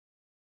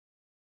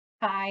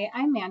Hi,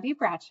 I'm Mandy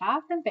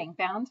Bradshaw from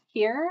BankBound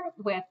here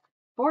with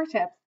 4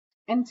 tips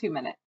in 2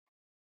 minutes.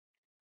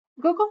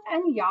 Google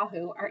and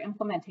Yahoo are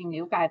implementing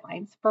new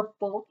guidelines for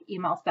bulk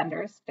email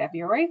senders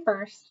February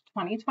 1st,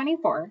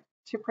 2024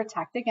 to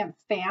protect against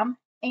spam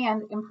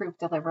and improve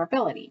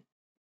deliverability.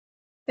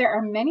 There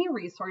are many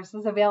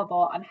resources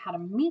available on how to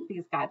meet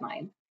these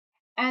guidelines,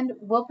 and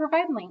we'll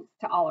provide links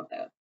to all of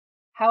those.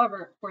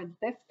 However, for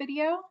this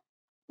video,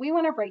 we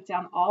want to break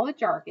down all the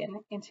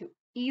jargon into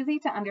easy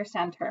to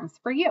understand terms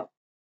for you.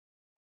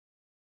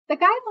 The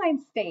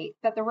guidelines state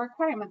that the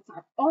requirements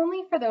are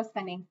only for those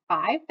sending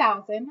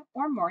 5,000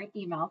 or more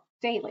emails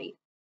daily.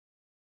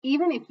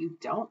 Even if you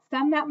don't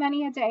send that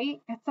many a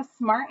day, it's a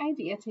smart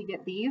idea to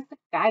get these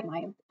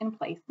guidelines in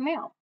place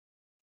now.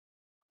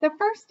 The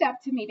first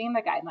step to meeting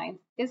the guidelines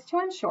is to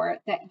ensure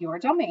that your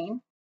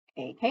domain,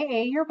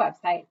 aka your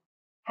website,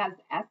 has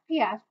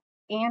SPF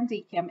and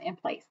DKIM in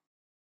place.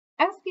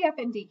 SPF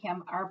and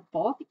DKIM are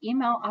both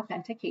email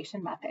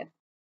authentication methods.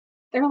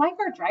 They're like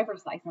our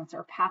driver's license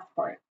or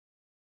passport.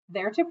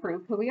 They're to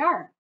prove who we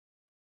are.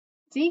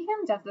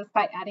 DKIM does this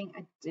by adding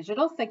a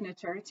digital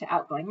signature to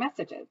outgoing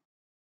messages.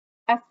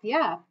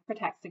 SPF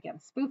protects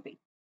against spoofing.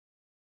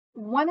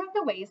 One of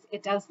the ways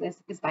it does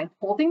this is by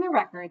holding the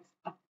records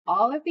of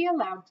all of the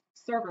allowed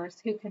servers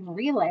who can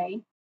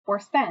relay or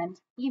send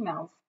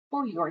emails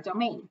for your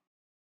domain.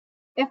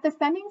 If the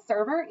sending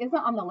server isn't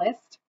on the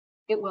list,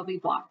 it will be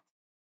blocked.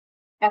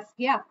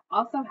 SPF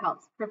also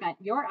helps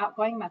prevent your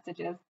outgoing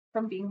messages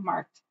from being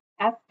marked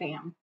as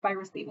spam by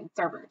receiving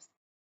servers.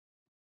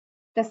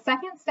 The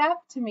second step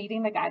to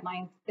meeting the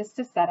guidelines is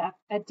to set up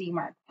a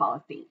DMARC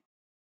policy.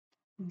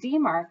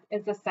 DMARC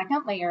is the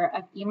second layer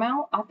of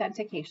email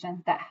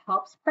authentication that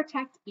helps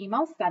protect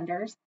email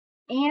senders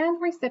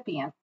and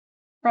recipients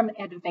from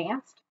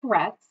advanced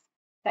threats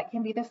that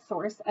can be the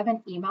source of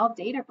an email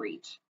data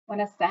breach when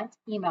a sent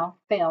email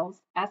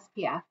fails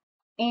SPF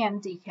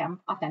and DKIM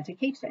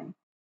authentication.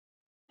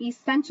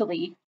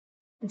 Essentially,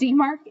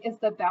 DMARC is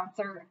the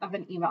bouncer of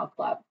an email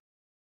club.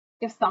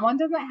 If someone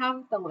doesn't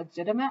have the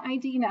legitimate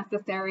ID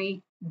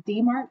necessary,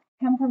 DMARC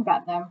can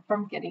prevent them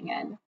from getting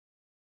in.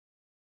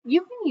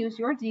 You can use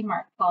your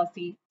DMARC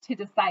policy to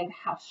decide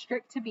how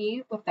strict to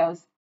be with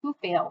those who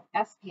fail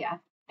SPF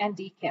and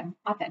DKIM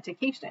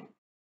authentication.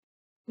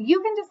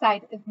 You can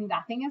decide if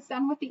nothing is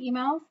done with the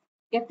emails,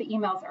 if the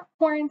emails are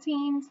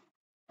quarantined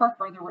for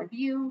further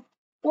review,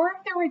 or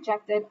if they're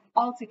rejected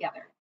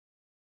altogether.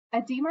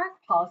 A DMARC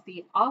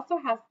policy also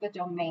has the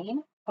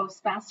domain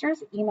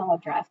postmaster's email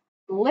address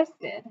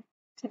listed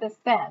to the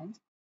send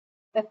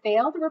the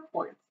failed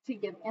reports to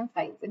give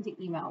insights into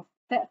emails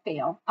that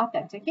fail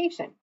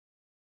authentication.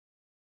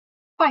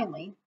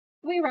 Finally,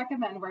 we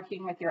recommend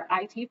working with your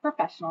IT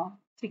professional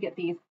to get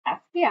these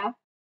SPF,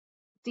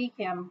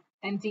 DKIM,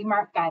 and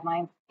DMARC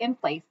guidelines in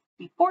place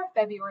before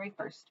February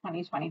 1st,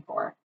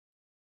 2024.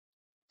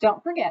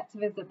 Don't forget to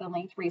visit the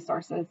linked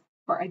resources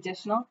for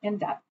additional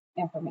in-depth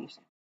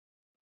information.